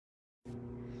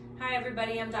Hi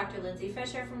everybody, I'm Dr. Lindsay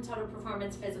Fisher from Total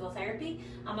Performance Physical Therapy.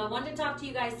 I wanted to talk to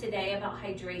you guys today about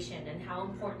hydration and how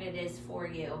important it is for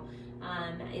you.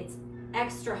 It's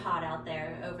extra hot out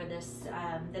there over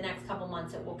the next couple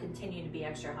months. It will continue to be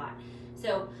extra hot.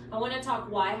 So I want to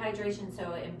talk why hydration is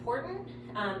so important,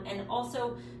 and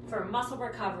also for muscle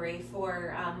recovery,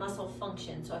 for muscle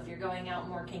function. So if you're going out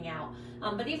and working out,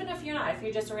 but even if you're not, if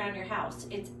you're just around your house,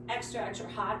 it's extra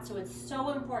hot. So it's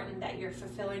so important that you're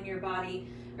filling your body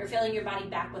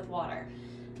back with water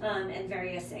and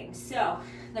various things. So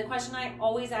the question I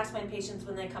always ask my patients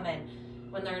when they come in,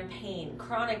 when they're in pain,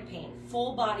 chronic pain,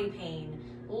 full body pain,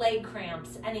 leg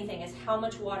cramps, anything, is how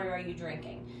much water are you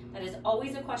drinking? That is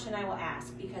always a question I will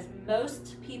ask, because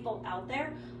most people out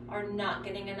there are not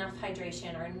getting enough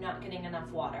hydration or not getting enough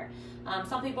water.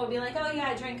 Some people will be like, oh yeah,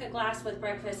 I drink a glass with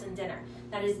breakfast and dinner.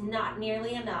 That is not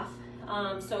nearly enough.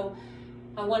 So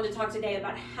I wanted to talk today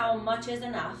about how much is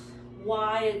enough,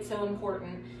 why it's so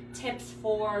important, tips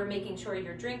for making sure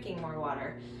you're drinking more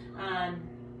water.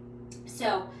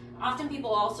 So often people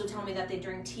also tell me that they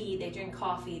drink tea, they drink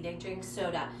coffee, they drink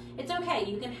soda. It's okay,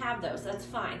 you can have those, that's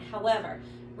fine. However,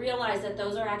 realize that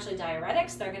those are actually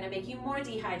diuretics. They're going to make you more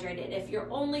dehydrated. If you're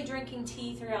only drinking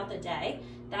tea throughout the day,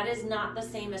 that is not the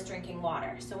same as drinking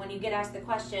water. So when you get asked the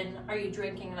question, are you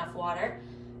drinking enough water?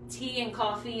 Tea and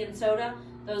coffee and soda,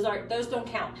 those don't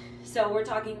count. So we're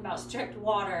talking about strict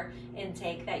water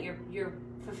intake, that you're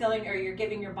fulfilling, or you're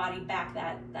giving your body back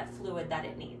that fluid that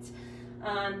it needs.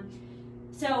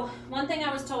 So one thing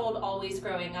I was told always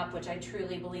growing up, which I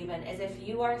truly believe in, is if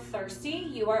you are thirsty,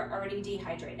 you are already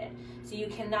dehydrated. So you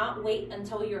cannot wait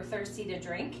until you're thirsty to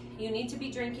drink. You need to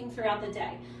be drinking throughout the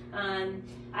day.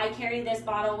 I carry this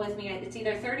bottle with me. It's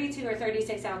either 32 or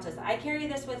 36 ounces. I carry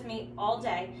this with me all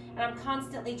day, and I'm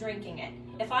constantly drinking it.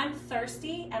 If I'm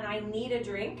thirsty and I need a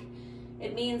drink,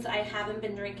 it means I haven't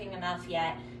been drinking enough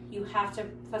yet. You have to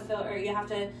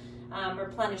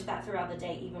replenish that throughout the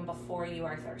day, even before you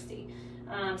are thirsty.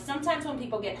 Sometimes when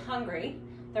people get hungry,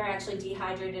 they're actually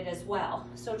dehydrated as well.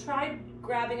 So try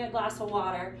grabbing a glass of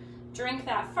water, drink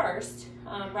that first,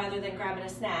 rather than grabbing a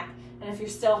snack. And if you're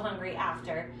still hungry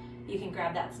after, you can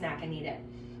grab that snack and eat it.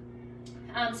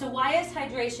 So why is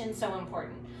hydration so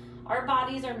important? Our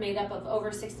bodies are made up of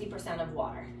over 60% of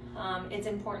water. It's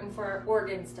important for our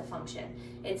organs to function.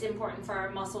 It's important for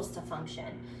our muscles to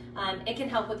function. It can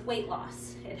help with weight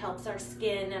loss. It helps our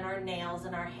skin and our nails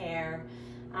and our hair.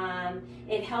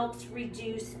 It helps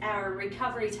reduce our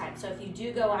recovery time. So if you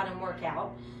do go out and work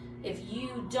out, if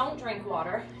you don't drink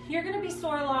water, you're going to be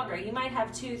sore longer. You might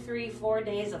have 2, 3, 4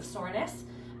 days of soreness,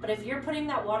 but if you're putting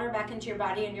that water back into your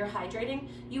body and you're hydrating,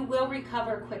 you will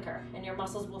recover quicker and your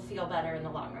muscles will feel better in the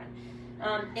long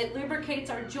run. It lubricates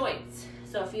our joints.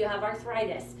 So if you have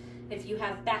arthritis, if you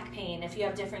have back pain, if you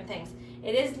have different things,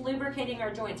 it is lubricating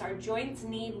our joints. Our joints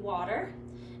need water.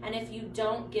 And if you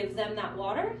don't give them that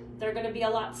water, they're going to be a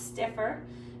lot stiffer.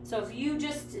 So if you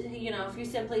just, if you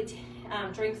simply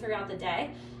drink throughout the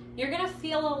day, you're going to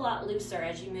feel a lot looser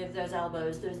as you move those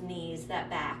elbows, those knees, that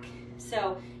back.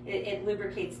 So it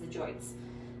lubricates the joints.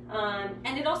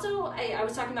 And it also, I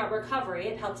was talking about recovery.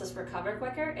 It helps us recover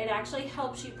quicker. It actually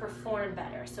helps you perform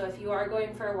better. So if you are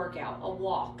going for a workout, a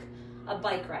walk, a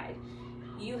bike ride,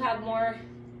 you have more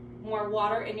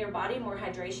water in your body, more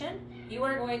hydration, you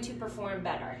are going to perform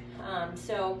better.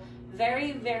 So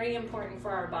very, very important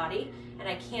for our body, and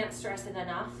I can't stress it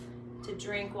enough to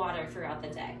drink water throughout the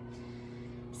day.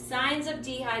 Signs of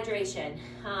dehydration.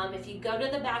 If you go to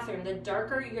the bathroom, the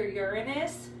darker your urine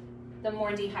is, the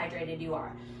more dehydrated you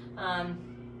are.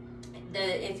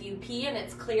 If you pee and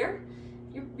it's clear,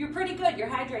 you're pretty good, you're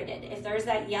hydrated. If there's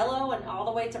that yellow and all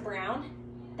the way to brown,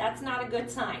 that's not a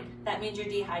good sign. That means you're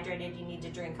dehydrated, you need to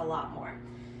drink a lot more.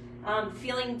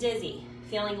 Feeling dizzy,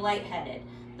 feeling lightheaded,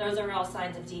 those are all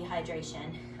signs of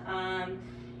dehydration.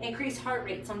 Increased heart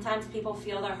rate. Sometimes people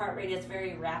feel their heart rate is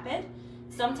very rapid.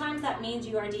 Sometimes that means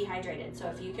you are dehydrated. So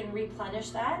if you can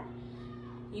replenish that,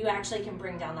 you actually can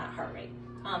bring down that heart rate.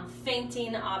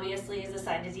 Fainting obviously is a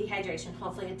sign of dehydration.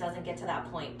 Hopefully it doesn't get to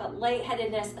that point. But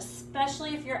lightheadedness,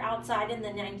 especially if you're outside in the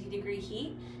 90-degree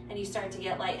heat and you start to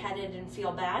get lightheaded and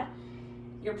feel bad,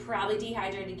 you're probably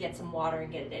dehydrated. Get some water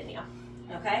and get it in you.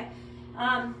 Okay?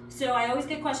 So I always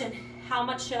get a question, how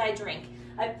much should I drink?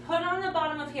 I put on the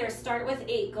bottom of here, start with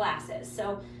 8 glasses.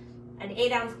 So an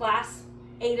 8-ounce glass,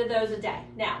 8 of those a day.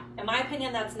 Now, in my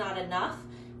opinion, that's not enough,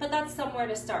 but that's somewhere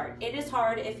to start. It is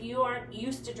hard if you aren't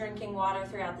used to drinking water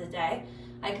throughout the day.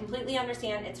 I completely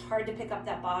understand it's hard to pick up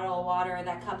that bottle of water or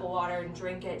that cup of water and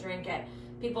drink it.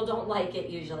 People don't like it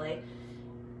usually.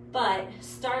 But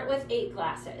start with 8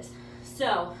 glasses.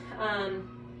 So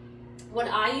what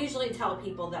I usually tell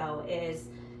people though is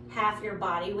half your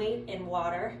body weight in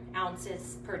water,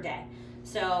 ounces per day.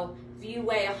 So if you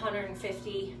weigh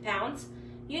 150 pounds,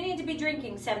 you need to be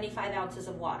drinking 75 ounces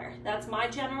of water. That's my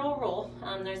general rule.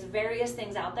 There's various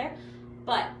things out there,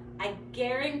 but I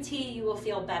guarantee you will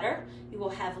feel better. You will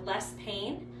have less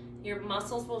pain. Your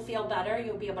muscles will feel better.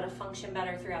 You'll be able to function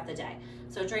better throughout the day.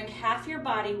 So drink half your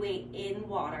body weight in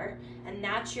water, and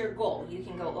that's your goal. You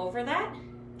can go over that.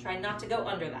 Try not to go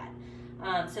under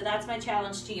that. So that's my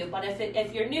challenge to you. But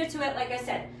if you're new to it, like I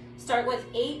said, start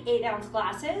with 8-ounce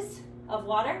glasses of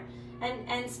water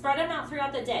and spread them out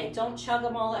throughout the day. Don't chug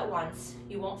them all at once.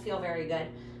 You won't feel very good.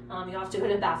 You'll have to go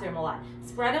to the bathroom a lot.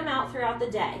 Spread them out throughout the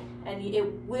day, and it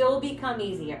will become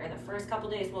easier. The first couple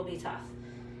days will be tough.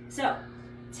 So,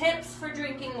 tips for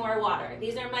drinking more water.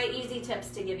 These are my easy tips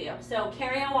to give you. So,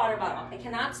 carry a water bottle. I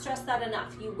cannot stress that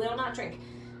enough. You will not drink.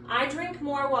 I drink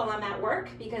more while I'm at work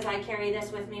because I carry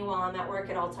this with me while I'm at work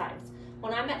at all times.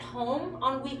 When I'm at home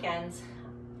on weekends,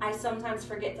 I sometimes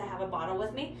forget to have a bottle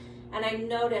with me, and I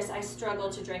notice I struggle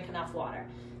to drink enough water.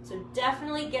 So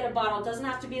definitely get a bottle. It doesn't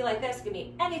have to be like this. It can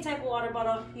be any type of water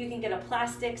bottle. You can get a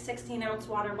plastic 16-ounce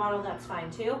water bottle. That's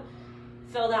fine too.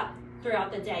 Fill that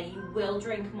throughout the day. You will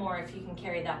drink more if you can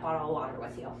carry that bottle of water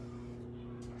with you.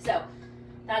 So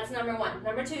that's number one.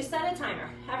 Number two, set a timer.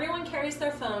 Everyone carries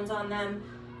their phones on them.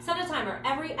 Set a timer.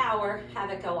 Every hour, have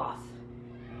it go off.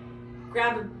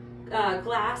 Grab a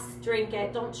glass, drink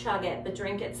it. Don't chug it, but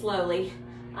drink it slowly.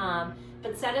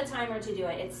 But set a timer to do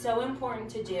it. It's so important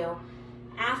to do.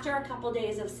 After a couple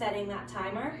days of setting that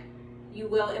timer, it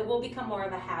will become more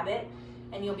of a habit,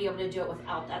 and you'll be able to do it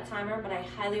without that timer, but I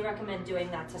highly recommend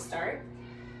doing that to start.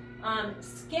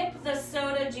 Skip the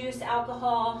soda, juice,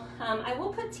 alcohol. I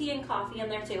will put tea and coffee in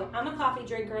there too. I'm a coffee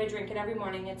drinker. I drink it every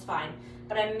morning. It's fine,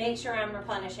 but I make sure I'm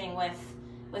replenishing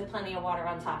with plenty of water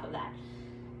on top of that.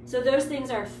 So those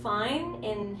things are fine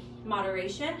in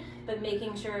moderation, but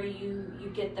making sure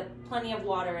you get the plenty of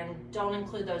water, and don't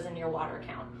include those in your water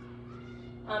count.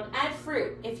 Add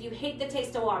fruit. If you hate the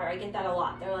taste of water, I get that a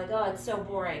lot. They're like, oh, it's so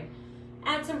boring.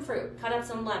 Add some fruit. Cut up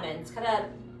some lemons. Cut up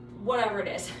whatever it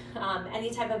is. Any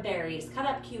type of berries. Cut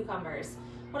up cucumbers.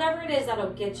 Whatever it is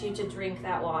that'll get you to drink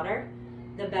that water,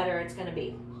 the better it's going to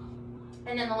be.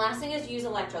 And then the last thing is use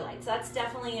electrolytes. That's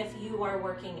definitely if you are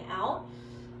working out.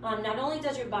 Not only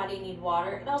does your body need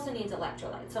water, it also needs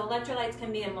electrolytes. So electrolytes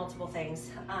can be in multiple things.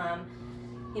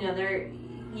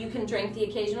 You can drink the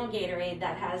occasional Gatorade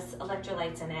that has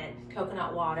electrolytes in it,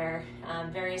 coconut water,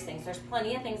 various things. There's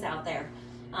plenty of things out there.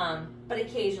 But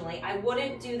occasionally, I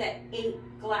wouldn't do the 8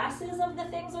 glasses of the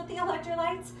things with the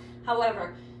electrolytes.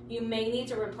 However, you may need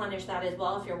to replenish that as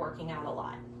well if you're working out a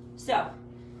lot. So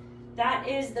that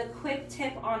is the quick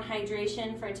tip on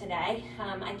hydration for today.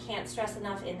 I can't stress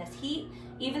enough in this heat.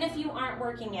 Even if you aren't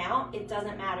working out, it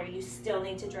doesn't matter. You still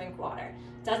need to drink water.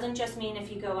 Doesn't just mean if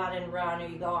you go out and run or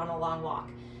you go on a long walk.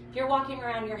 If you're walking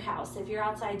around your house, if you're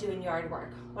outside doing yard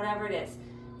work, whatever it is,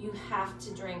 you have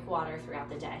to drink water throughout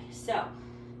the day. So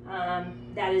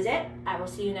that is it. I will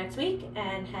see you next week,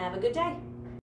 and have a good day.